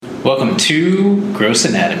Welcome to Gross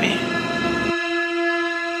Anatomy.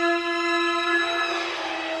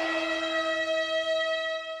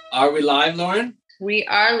 Are we live, Lauren? We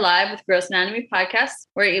are live with Gross Anatomy Podcast,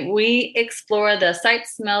 where we explore the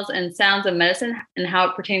sights, smells, and sounds of medicine and how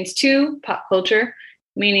it pertains to pop culture,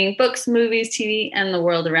 meaning books, movies, TV, and the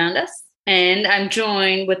world around us. And I'm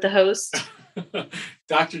joined with the host,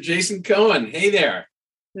 Dr. Jason Cohen. Hey there.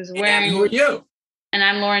 Who's wearing? And who are you? And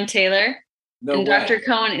I'm Lauren Taylor. No and way. Dr.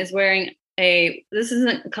 Cohen is wearing this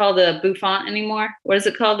isn't called a bouffant anymore. What is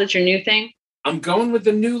it called? That's your new thing? I'm going with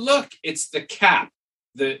the new look. It's the cap,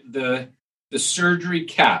 the surgery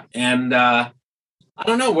cap. And I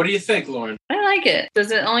don't know. What do you think, Lauren? I like it.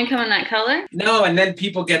 Does it only come in that color? No, and then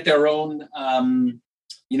people get their own,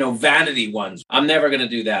 vanity ones. I'm never going to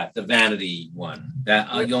do that, the vanity one.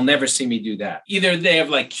 That you'll never see me do that. Either they have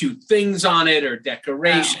like cute things on it or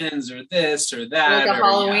decorations or this or that. Like a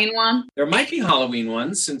Halloween one? There might be Halloween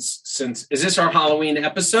ones since is this our Halloween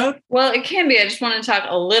episode? Well, it can be. I just want to talk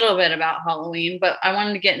a little bit about Halloween, but I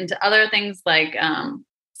wanted to get into other things like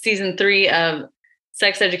season 3 of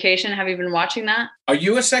Sex Education. Have you been watching that? Are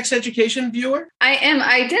you a Sex Education viewer? I am.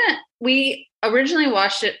 I didn't. We originally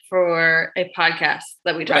watched it for a podcast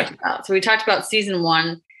that we talked about. So we talked about season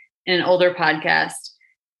 1 in an older podcast,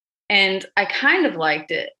 and I kind of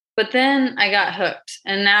liked it, but then I got hooked.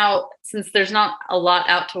 And now, since there's not a lot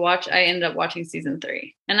out to watch, I ended up watching season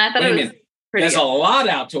 3. And I thought it was pretty There's good. a lot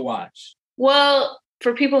out to watch. Well,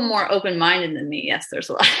 for people more open-minded than me, yes, there's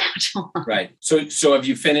a lot out to watch. Right. So have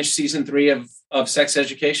you finished season 3 of Sex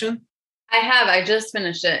Education? I have. I just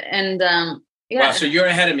finished it. And yeah. Wow, so you're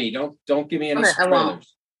ahead of me. Don't give me any Okay, I won't.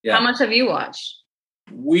 spoilers. Yeah. How much have you watched?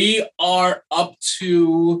 We are up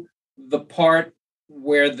to the part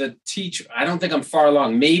where the teacher, I don't think I'm far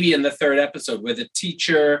along, maybe in the 3rd episode, where the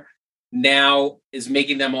teacher now is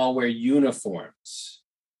making them all wear uniforms.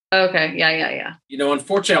 Okay. Yeah.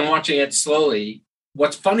 Unfortunately, I'm watching it slowly.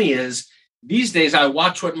 What's funny is these days I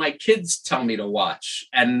watch what my kids tell me to watch,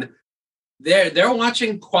 and they're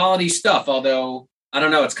watching quality stuff. Although I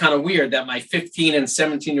don't know, it's kind of weird that my 15 and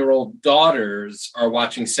 17-year-old daughters are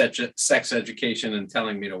watching Sex Education and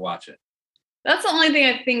telling me to watch it. That's the only thing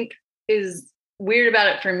I think is weird about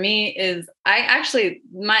it for me is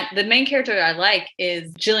the main character I like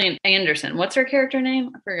is Gillian Anderson. What's her character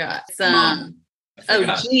name? I forgot.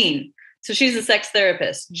 It's, Jean. So she's a sex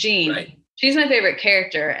therapist, Jean. Right. She's my favorite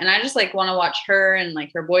character, and I just want to watch her and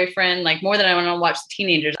her boyfriend more than I want to watch the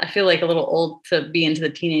teenagers. I feel a little old to be into the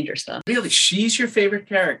teenager stuff. Really? She's your favorite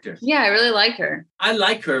character? Yeah, I really like her. I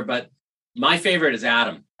like her, but my favorite is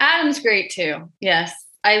Adam. Adam's great too. Yes.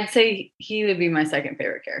 I'd say he would be my second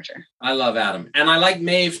favorite character. I love Adam. And I like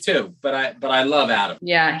Maeve too, but I love Adam.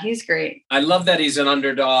 Yeah, he's great. I love that he's an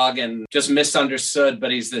underdog and just misunderstood, but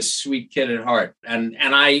he's this sweet kid at heart. And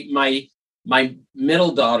my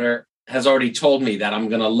middle daughter has already told me that I'm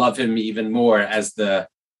going to love him even more as the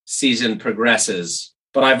season progresses.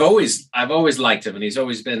 But I've always liked him, and he's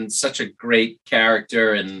always been such a great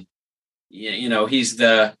character. And he's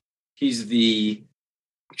the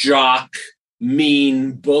jock,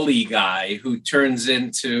 mean bully guy who turns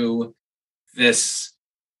into this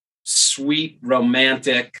sweet,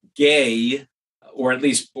 romantic, gay, or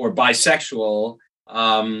bisexual,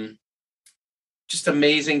 just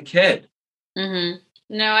amazing kid. Mm-hmm.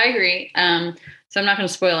 No, I agree. So I'm not going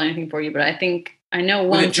to spoil anything for you, but I think I know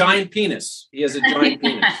one. With a giant penis. He has a giant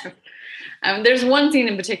penis. There's one scene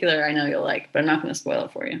in particular I know you'll like, but I'm not going to spoil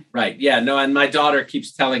it for you. Right. Yeah. No. And my daughter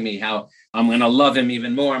keeps telling me how I'm going to love him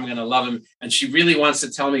even more. I'm going to love him. And she really wants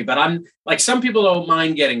to tell me, but I'm like, some people don't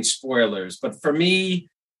mind getting spoilers, but for me,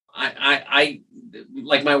 I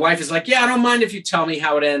like my wife is like, yeah, I don't mind if you tell me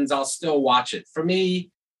how it ends. I'll still watch it. For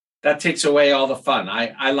me, that takes away all the fun.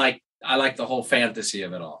 I like the whole fantasy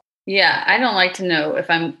of it all. Yeah, I don't like to know if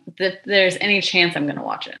there's any chance I'm going to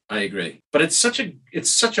watch it. I agree, but it's such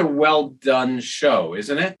a well done show,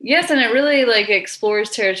 isn't it? Yes, and it really explores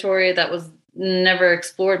territory that was never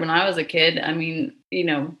explored when I was a kid. I mean,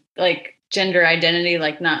 gender identity,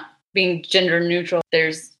 not being gender neutral.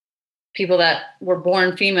 There's people that were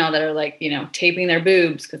born female that are taping their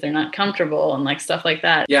boobs because they're not comfortable and stuff like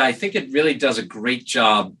that. Yeah, I think it really does a great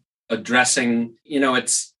job addressing,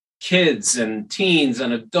 it's kids and teens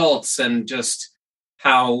and adults, and just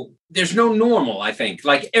how there's no normal. I think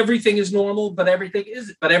everything is normal, but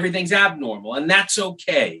everything's abnormal, and that's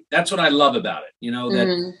okay. That's what I love about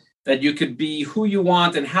it. That you could be who you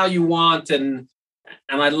want and how you want, and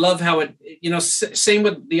I love how it. Same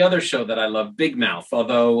with the other show that I love, Big Mouth.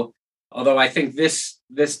 Although I think this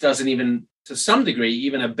doesn't even, to some degree,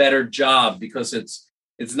 even a better job because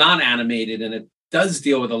it's not animated and it does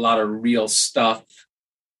deal with a lot of real stuff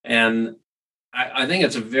And I think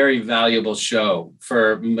it's a very valuable show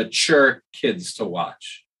for mature kids to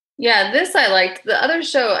watch. Yeah, this I liked. The other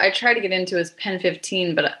show I tried to get into is Pen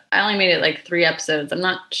 15, but I only made it like 3 episodes. I'm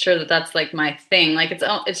not sure that that's like my thing. Like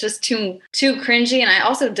it's just too cringy, and I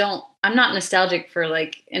also I'm not nostalgic for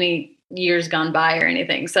like any years gone by or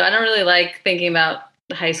anything. So I don't really like thinking about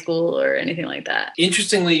high school or anything like that.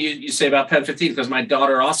 Interestingly, you say about Pen 15 because my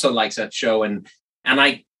daughter also likes that show, and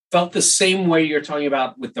I felt the same way you're talking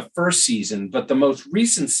about with the first season, but the most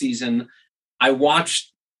recent season I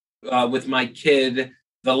watched with my kid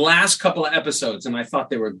the last couple of episodes, and I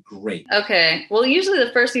thought they were great. Okay. Well, usually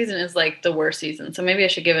the first season is like the worst season, so maybe I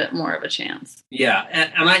should give it more of a chance. Yeah,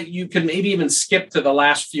 and you can maybe even skip to the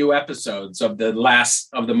last few episodes of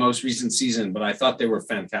the most recent season, but I thought they were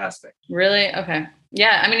fantastic. Really? Okay.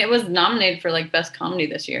 Yeah, I mean, it was nominated for like best comedy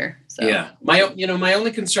this year. So yeah, my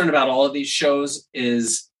only concern about all of these shows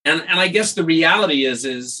is, and I guess the reality is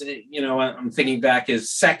I'm thinking back,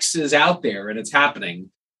 is sex is out there and it's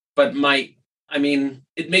happening, but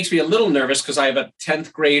it makes me a little nervous because I have a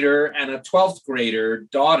 10th grader and a 12th grader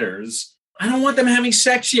daughters. I don't want them having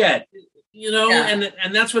sex yet, yeah.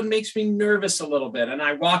 and that's what makes me nervous a little bit. And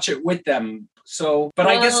I watch it with them. So, but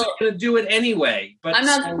I guess I'm going to do it anyway. But I'm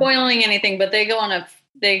not spoiling anything, but they go on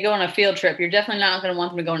a field trip. You're definitely not going to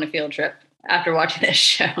want them to go on a field trip after watching this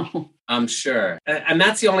show. I'm sure. And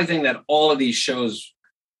that's the only thing that all of these shows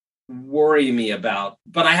worry me about.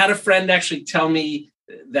 But I had a friend actually tell me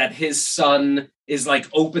that his son is like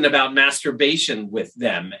open about masturbation with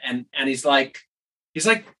them. And he's like,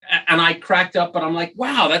 and I cracked up, but I'm like,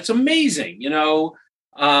 wow, that's amazing.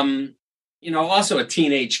 Also a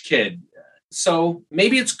teenage kid. So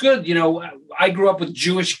maybe it's good. I grew up with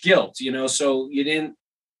Jewish guilt, so you didn't,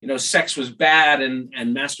 sex was bad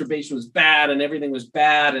and masturbation was bad and everything was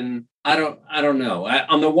bad. And I don't know.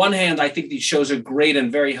 On the one hand, I think these shows are great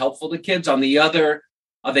and very helpful to kids. On the other,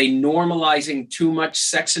 are they normalizing too much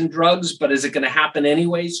sex and drugs? But is it going to happen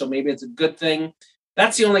anyway? So maybe it's a good thing.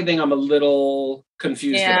 That's the only thing I'm a little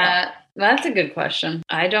confused about. Yeah, that's a good question.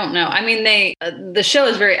 I don't know. I mean, the show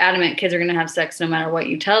is very adamant kids are going to have sex no matter what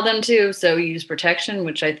you tell them to. So use protection,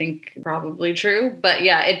 which I think is probably true. But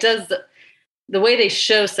yeah, it does. The way they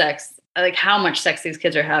show sex, like how much sex these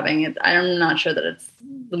kids are having, I'm not sure that it's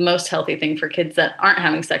the most healthy thing for kids that aren't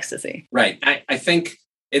having sex to see. Right. I think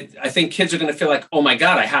kids are going to feel like, oh my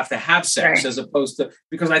God, I have to have sex, right, as opposed to,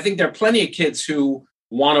 because I think there are plenty of kids who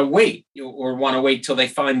want to wait or want to wait till they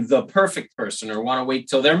find the perfect person or want to wait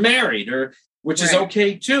till they're married, which is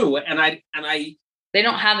okay too. And they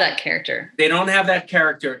don't have that character. They don't have that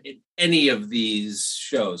character in any of these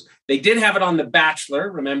shows. They did have it on The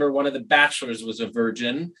Bachelor. Remember, one of the bachelors was a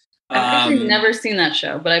virgin. I've actually never seen that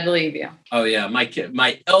show, but I believe you. Oh yeah.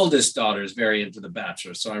 My eldest daughter is very into The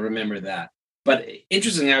Bachelor. So I remember that. But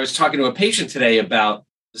interestingly, I was talking to a patient today about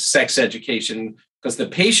sex education because the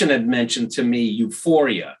patient had mentioned to me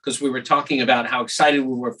Euphoria, because we were talking about how excited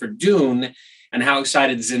we were for Dune and how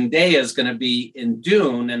excited Zendaya is going to be in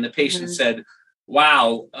Dune. And the patient said,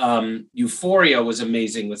 wow, Euphoria was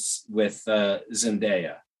amazing with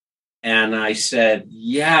Zendaya. And I said,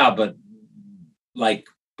 yeah, but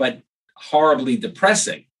horribly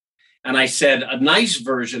depressing. And I said, a nice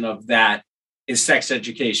version of that is sex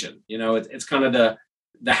education. It's kind of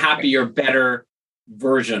the happier, better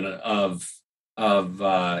version of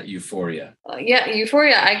Euphoria. Yeah,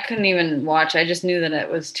 Euphoria I couldn't even watch. I just knew that it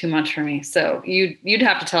was too much for me. So you'd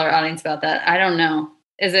have to tell our audience about that. I don't know.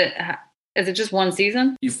 Is it just one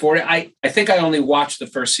season? Euphoria, I think I only watched the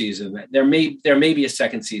first season. There may be a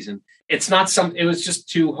second season. It's not it was just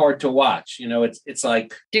too hard to watch. It's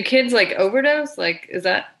like, do kids like overdose? Like, is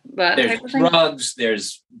that there's type of thing? Drugs,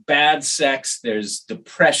 there's bad sex, there's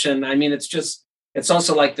depression. I mean, it's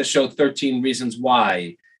also like the show 13 Reasons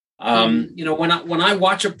Why. When I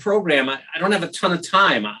watch a program, I don't have a ton of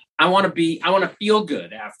time. I want to feel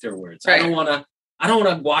good afterwards. Right. I don't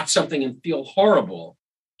want to watch something and feel horrible.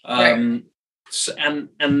 Right.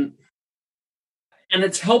 And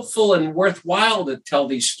it's helpful and worthwhile to tell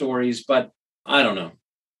these stories, but I don't know.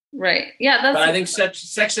 Right. Yeah. But I think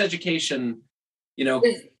sex education,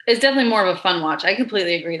 is definitely more of a fun watch. I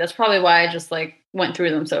completely agree. That's probably why I just went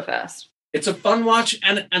through them so fast. It's a fun watch,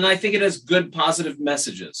 and I think it has good positive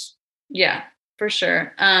messages. Yeah, for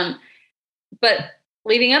sure. But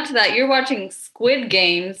leading up to that, you're watching Squid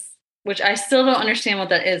Games, which I still don't understand what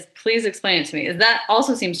that is. Please explain it to me. That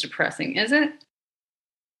also seems depressing, is it?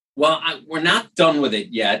 Well, we're not done with it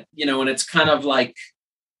yet, and it's kind of like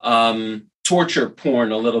torture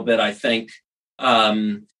porn a little bit, I think.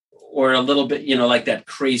 or a little bit, like that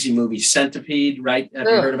crazy movie Centipede, right? Have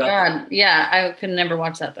you heard about that? Yeah, I could never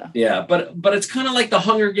watch that though. Yeah, but it's kind of like the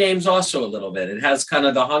Hunger Games also a little bit. It has kind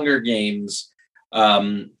of the Hunger Games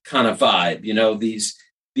kind of vibe.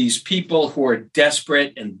 These people who are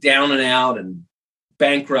desperate and down and out and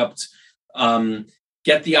bankrupt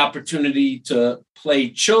get the opportunity to play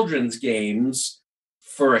children's games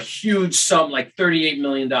for a huge sum, like $38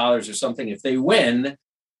 million or something if they win,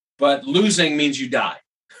 but losing means you die.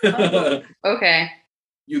 Oh, okay.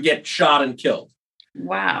 You get shot and killed.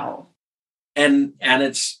 Wow. And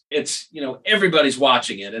it's everybody's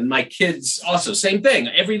watching it. And my kids also, same thing.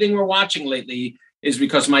 Everything we're watching lately is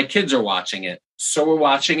because my kids are watching it. So we're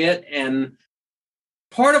watching it. And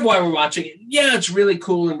part of why we're watching it, it's really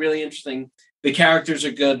cool and really interesting. The characters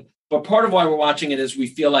are good. But part of why we're watching it is we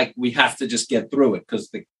feel like we have to just get through it because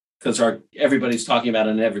everybody's talking about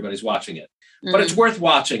it and everybody's watching it. Mm-hmm. But it's worth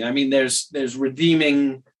watching. I mean, there's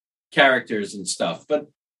redeeming characters and stuff, but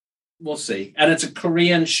we'll see. And it's a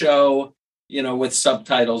Korean show, with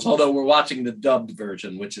subtitles, although we're watching the dubbed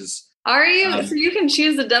version, which is... Are you? So you can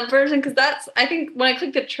choose the dubbed version? Because I think when I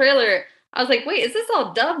clicked the trailer, I was like, wait, is this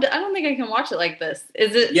all dubbed? I don't think I can watch it like this.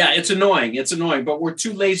 Is it? Yeah, it's annoying. But we're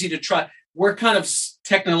too lazy to try. We're kind of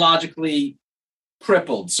technologically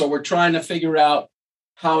crippled. So we're trying to figure out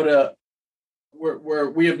how to...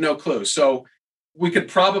 we have no clue. So we could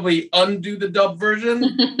probably undo the dub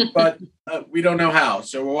version, but we don't know how.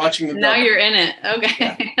 So we're watching the dub. Now you're in it. Okay.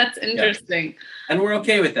 Yeah. That's interesting. Yeah. And we're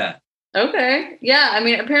okay with that. Okay. Yeah. I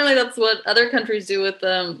mean, apparently that's what other countries do with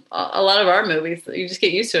a lot of our movies. You just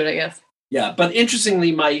get used to it, I guess. Yeah. But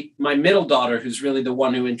interestingly, my middle daughter, who's really the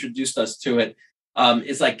one who introduced us to it,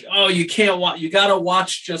 is like, oh, you can't watch, you got to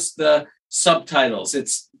watch just the subtitles.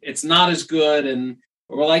 It's not as good. And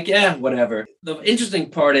we're like, yeah, whatever. The interesting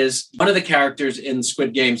part is one of the characters in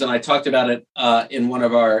Squid Games, and I talked about it in one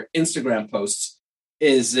of our Instagram posts,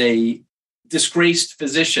 is a disgraced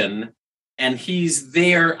physician, and he's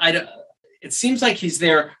there. It seems like he's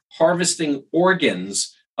there harvesting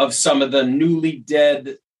organs of some of the newly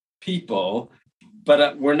dead people,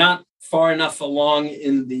 but we're not far enough along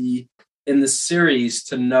in the series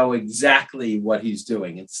to know exactly what he's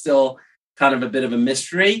doing. It's still kind of a bit of a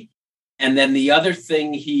mystery. And then the other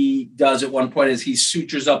thing he does at one point is he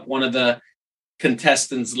sutures up one of the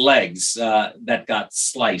contestants' legs that got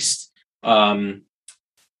sliced.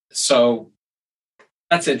 So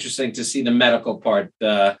that's interesting to see the medical part.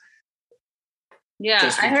 Yeah,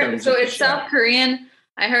 I heard. So it's South Korean.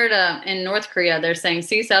 I heard in North Korea they're saying,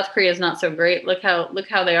 "See, South Korea is not so great. Look how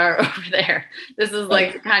they are over there. This is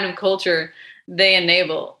like the kind of culture they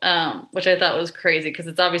enable," which I thought was crazy because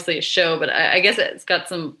it's obviously a show, but I guess it's got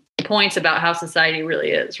some points about how society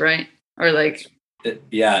really is, right? Or like,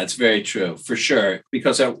 yeah, it's very true for sure.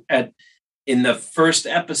 Because in the first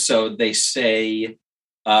episode they say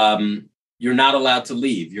you're not allowed to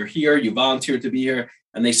leave. You're here. You volunteered to be here,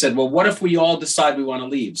 and they said, well, what if we all decide we want to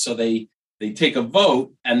leave? So they take a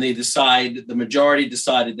vote and they decide, the majority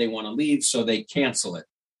decided they want to leave, so they cancel it.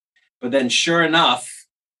 But then sure enough,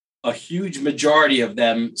 a huge majority of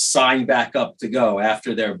them sign back up to go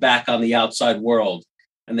after they're back on the outside world.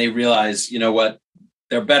 And they realize, you know what,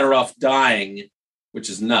 they're better off dying, which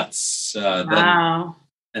is nuts, wow,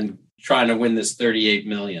 and trying to win this 38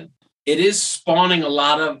 million. It is spawning a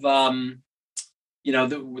lot of,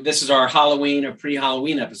 this is our Halloween or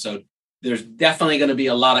pre-Halloween episode. There's definitely going to be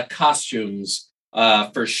a lot of costumes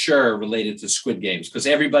for sure related to Squid Games because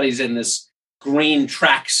everybody's in this green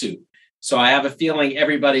tracksuit. So I have a feeling there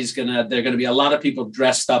are going to be a lot of people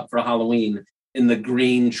dressed up for Halloween in the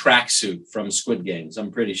green tracksuit from Squid Games. I'm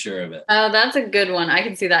pretty sure of it. Oh, that's a good one. I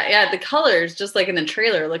can see that. Yeah, the colors, just like in the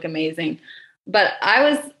trailer, look amazing. But I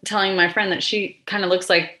was telling my friend that she kind of looks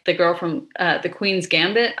like the girl from The Queen's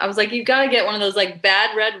Gambit. I was like, you got to get one of those like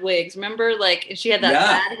bad red wigs. Remember, like she had that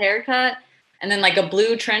bad haircut and then like a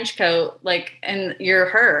blue trench coat, like, and you're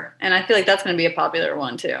her. And I feel like that's going to be a popular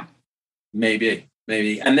one too. Maybe.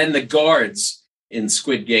 And then the guards in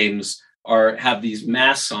Squid Games have these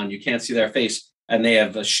masks on. You can't see their face. And they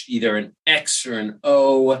have either an X or an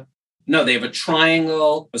O. No, they have a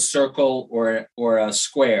triangle, a circle, or a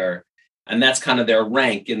square. And that's kind of their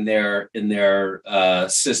rank in their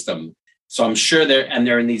system. So I'm sure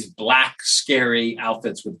they're in these black, scary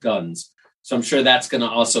outfits with guns. So I'm sure that's going to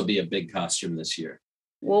also be a big costume this year.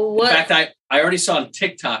 Well, what? In fact, I already saw on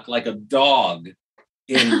TikTok like a dog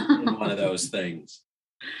in one of those things.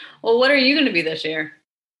 Well, what are you going to be this year?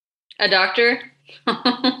 A doctor?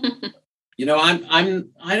 I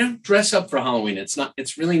don't dress up for Halloween.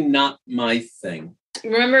 It's really not my thing.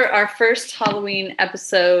 Remember our first Halloween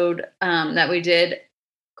episode that we did,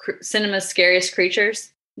 Cinema's Scariest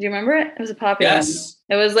Creatures? Do you remember it? It was a popular one.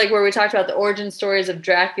 It was like where we talked about the origin stories of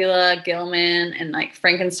Dracula, Gilman, and like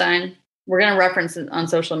Frankenstein. We're going to reference it on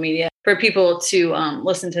social media for people to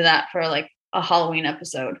listen to that for like a Halloween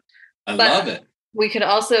episode. I love it. We could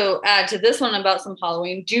also add to this one about some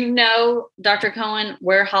Halloween. Do you know, Dr. Cohen,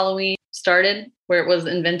 where Halloween started, where it was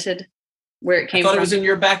invented, where it came from? I thought it was in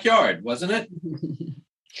your backyard, wasn't it?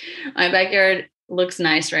 My backyard looks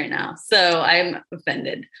nice right now, so I'm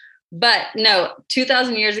offended. But no,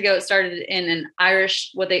 2,000 years ago, it started in an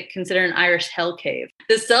Irish, what they consider an Irish hell cave.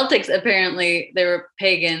 The Celtics, apparently, they were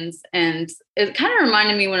pagans. And it kind of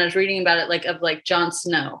reminded me when I was reading about it, like of like Jon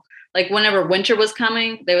Snow. Like whenever winter was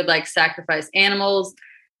coming, they would like sacrifice animals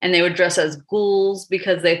and they would dress as ghouls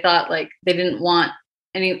because they thought like they didn't want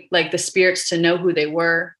any, like the spirits to know who they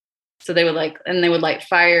were. So they would like, and they would light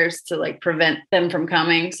fires to like prevent them from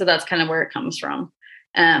coming. So that's kind of where it comes from.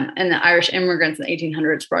 And the Irish immigrants in the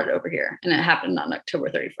 1800s brought it over here, and it happened on October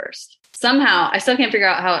 31st. Somehow, I still can't figure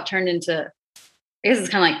out how it turned into, I guess it's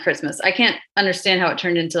kind of like Christmas. I can't understand how it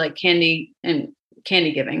turned into like candy and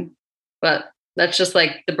candy giving, but that's just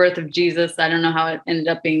like the birth of Jesus. I don't know how it ended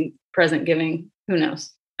up being present giving. Who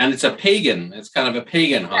knows? And it's a pagan. It's kind of a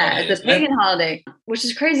pagan holiday. Yeah, it's a pagan holiday, which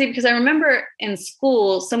is crazy because I remember in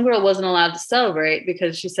school, some girl wasn't allowed to celebrate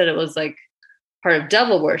because she said it was like part of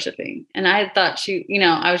devil worshiping. And I thought she,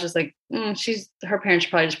 I was just like, her parents are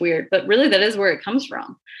probably just weird, but really that is where it comes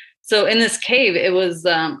from. So in this cave, it was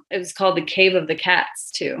called the Cave of the Cats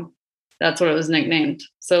too. That's what it was nicknamed.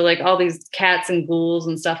 So like all these cats and ghouls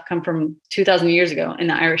and stuff come from 2,000 years ago in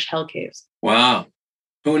the Irish hell caves. Wow.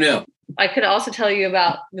 Who knew? I could also tell you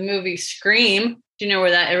about the movie Scream. Do you know where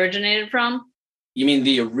that originated from? You mean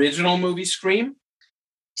the original movie Scream?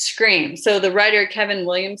 Scream. So the writer Kevin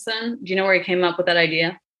Williamson, do you know where he came up with that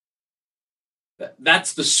idea?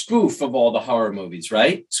 That's the spoof of all the horror movies,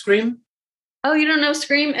 right? Scream? Oh, you don't know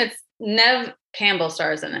Scream? It's Neve Campbell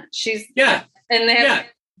stars in it. Yeah. And they have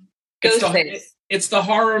Ghostface. It's the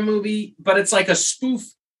horror movie, but it's like a spoof.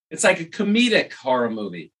 It's like a comedic horror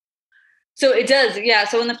movie. So it does, yeah.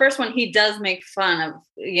 So in the first one, he does make fun of,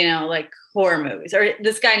 like horror movies. Or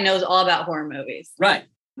this guy knows all about horror movies. Right.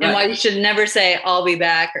 And why you should never say, I'll be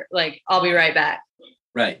back, or like, I'll be right back.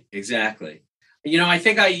 Right, exactly. I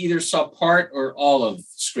think I either saw part or all of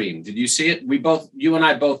Scream. Did you see it? You and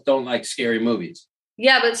I both don't like scary movies.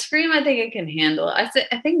 Yeah, but Scream, I think it can handle it.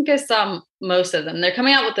 I think I saw most of them. They're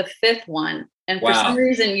coming out with the 5th one. And for some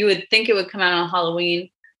reason, you would think it would come out on Halloween.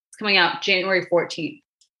 It's coming out January 14th,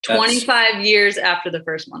 25 years after the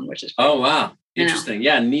first one, which is pretty cool. Wow. Interesting.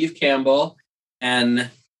 Yeah, Neve Campbell. And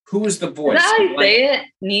who was the voice? Is that how you say it?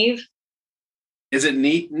 Neve? Is it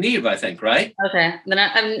Neve, I think, right? Okay. Then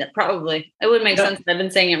I probably. It would make sense. I've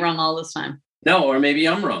been saying it wrong all this time. No, or maybe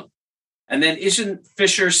I'm wrong. And then isn't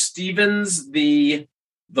Fisher Stevens the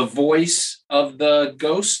voice of the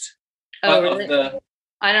ghost? Oh, really?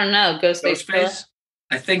 I don't know. Ghostface?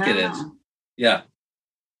 I think it is. Yeah.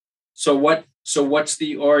 So what's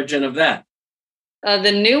the origin of that?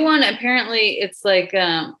 The new one, apparently it's like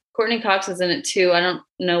Courtney Cox is in it too. I don't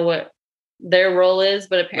know what their role is,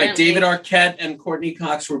 but apparently like David Arquette and Courtney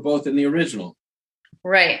Cox were both in the original.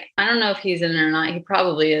 Right. I don't know if he's in it or not. He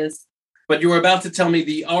probably is. But you were about to tell me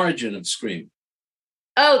the origin of Scream.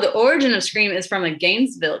 Oh, the origin of Scream is from a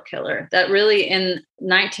Gainesville killer that really in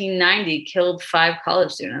 1990 killed 5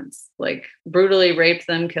 college students, like brutally raped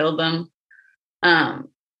them, killed them.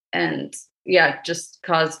 And yeah, just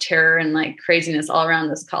caused terror and like craziness all around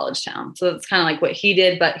this college town. So that's kind of like what he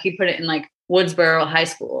did, but he put it in like Woodsboro High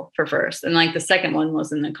School for first. And like the second one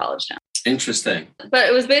was in the college town. Interesting. But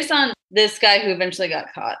it was based on this guy who eventually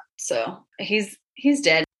got caught. So he's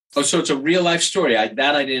dead. Oh, so it's a real life story. I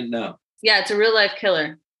didn't know. Yeah, it's a real life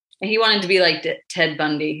killer. And he wanted to be like Ted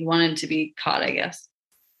Bundy. He wanted to be caught, I guess.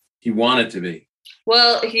 He wanted to be.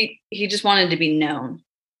 Well, he just wanted to be known.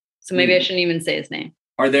 So maybe I shouldn't even say his name.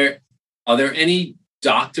 Are there any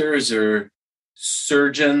doctors or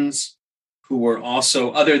surgeons who were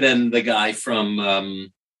also, other than the guy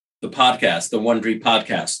from the podcast, the Wondery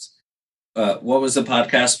podcast? What was the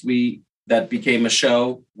podcast that became a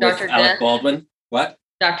show with Dr. Alec Death? Baldwin? What?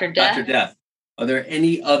 Dr. Death? Dr. Death. Are there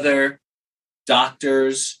any other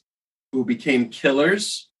doctors who became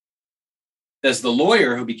killers? There's the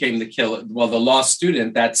lawyer who became the killer. Well, the law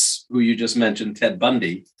student, that's who you just mentioned, Ted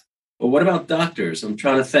Bundy. But what about doctors? I'm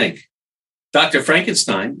trying to think. Dr.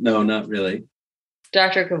 Frankenstein? No, not really.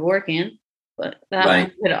 Dr. Kevorkian, but that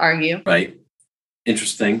one could argue. Right.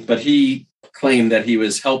 Interesting. But he claimed that he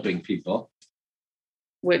was helping people.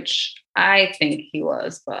 Which I think he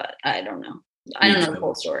was, but I don't know. I don't know the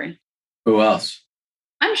whole story. Who else?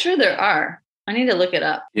 I'm sure there are. I need to look it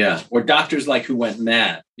up. Yeah. Or Doctors Like Who Went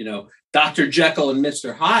Mad, Dr. Jekyll and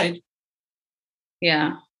Mr. Hyde.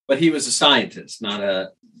 Yeah. But he was a scientist, not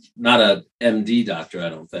a MD doctor, I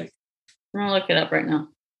don't think. I'm going to look it up right now.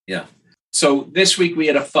 Yeah. So this week we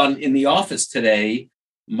had a fun in the office today.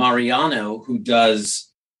 Mariano, who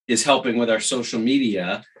is helping with our social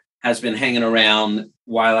media, has been hanging around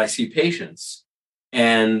while I see patients.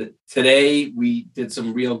 And today we did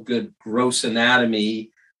some real good gross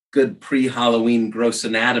anatomy, good pre-Halloween gross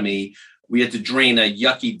anatomy. We had to drain a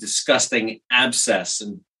yucky, disgusting abscess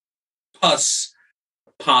and pus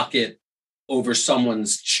pocket over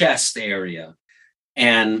someone's chest area.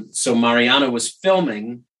 And so Mariano was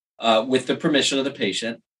filming with the permission of the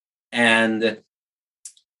patient. And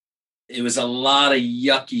it was a lot of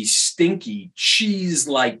yucky, stinky,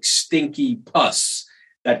 cheese-like stinky pus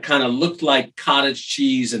that kind of looked like cottage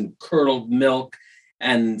cheese and curdled milk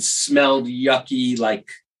and smelled yucky,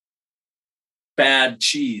 like bad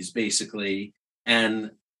cheese, basically.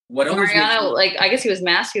 And what Mariano, I guess he was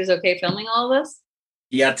masked. He was okay filming all of this?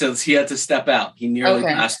 He had to step out. He nearly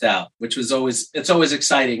passed out, which was always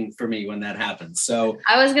exciting for me when that happens. So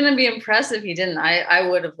I was going to be impressed if he didn't. I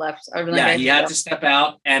would have left. He had to step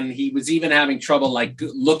out, and he was even having trouble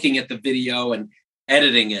looking at the video and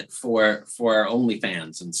editing it for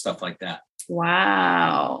OnlyFans and stuff like that.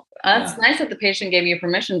 Wow. That's nice that the patient gave you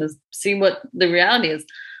permission to see what the reality is.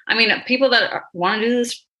 I mean, people that want to do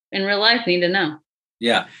this in real life need to know.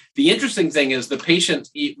 Yeah. The interesting thing is the patient,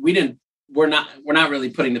 we're not really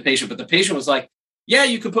putting the patient, but the patient was like, yeah,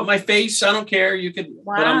 you could put my face. I don't care. You could,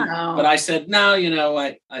 but I said, no,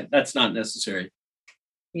 I that's not necessary.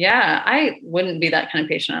 Yeah. I wouldn't be that kind of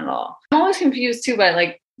patient at all. I'm always confused too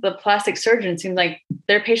by the plastic surgeon. Seems like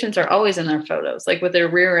their patients are always in their photos, with their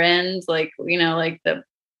rear ends, the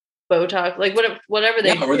Botox, whatever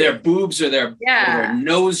they do. Or their boobs or their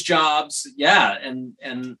nose jobs. Yeah.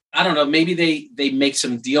 And I don't know, maybe they make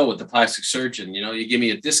some deal with the plastic surgeon. You give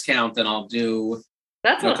me a discount and I'll do.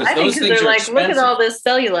 That's what I think. Because they're look at all this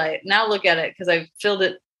cellulite. Now look at it because I've filled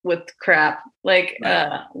it with crap.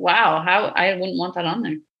 Wow, how I wouldn't want that on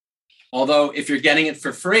there. Although if you're getting it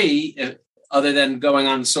for free, other than going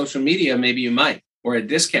on social media, maybe you might, or a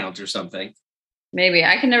discount or something. Maybe.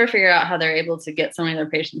 I can never figure out how they're able to get so many of their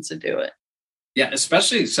patients to do it. Yeah,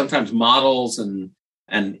 especially sometimes models and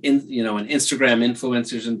Instagram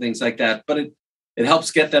influencers and things like that. But it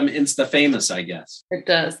helps get them Insta famous, I guess. It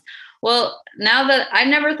does. Well, now that I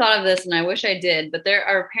never thought of this, and I wish I did, but there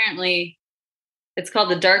are apparently, it's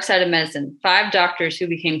called the dark side of medicine, 5 doctors who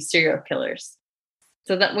became serial killers.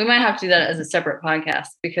 So that we might have to do that as a separate podcast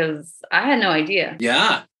because I had no idea.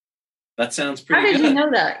 Yeah. That sounds pretty good. How did you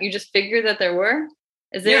know that? You just figured that there were?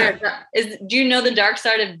 Do you know the dark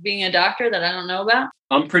side of being a doctor that I don't know about?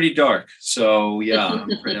 I'm pretty dark. So yeah,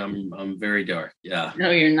 I'm very dark. Yeah. No,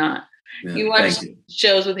 you're not. Yeah, you watch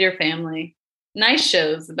shows with your family. Nice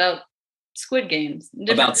shows about Squid Games.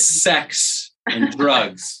 About sex and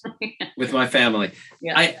drugs with my family.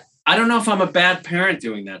 Yeah. I don't know if I'm a bad parent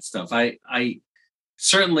doing that stuff. I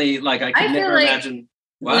certainly I can never imagine.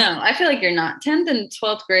 What? No, I feel like you're not. 10th and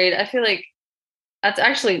 12th grade, I feel like that's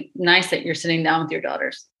actually nice that you're sitting down with your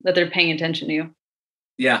daughters, that they're paying attention to you.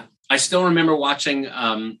 Yeah. I still remember watching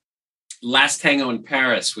Last Tango in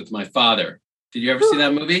Paris with my father. Did you ever see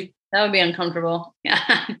that movie? That would be uncomfortable.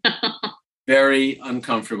 Yeah. Very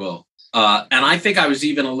uncomfortable. And I think I was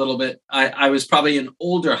even a little bit, I was probably an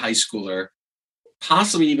older high schooler,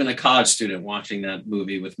 possibly even a college student watching that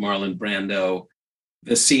movie with Marlon Brando.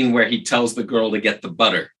 The scene where he tells the girl to get the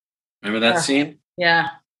butter. Remember that scene? Yeah.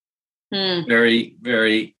 Very,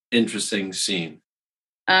 very interesting scene.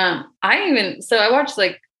 I watched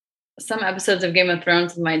some episodes of Game of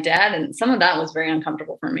Thrones with my dad, and some of that was very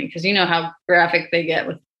uncomfortable for me because you know how graphic they get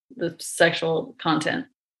with the sexual content.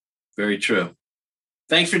 Very true.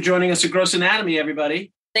 Thanks for joining us at Gross Anatomy,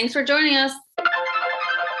 everybody. Thanks for joining us.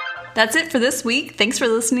 That's it for this week. Thanks for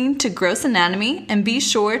listening to Gross Anatomy, and be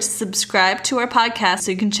sure to subscribe to our podcast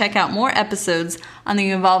so you can check out more episodes on the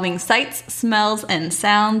evolving sights, smells, and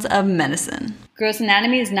sounds of medicine. Gross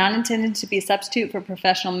Anatomy is not intended to be a substitute for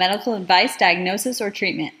professional medical advice, diagnosis, or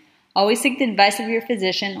treatment. Always seek the advice of your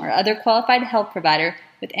physician or other qualified health provider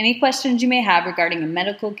with any questions you may have regarding a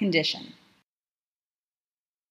medical condition.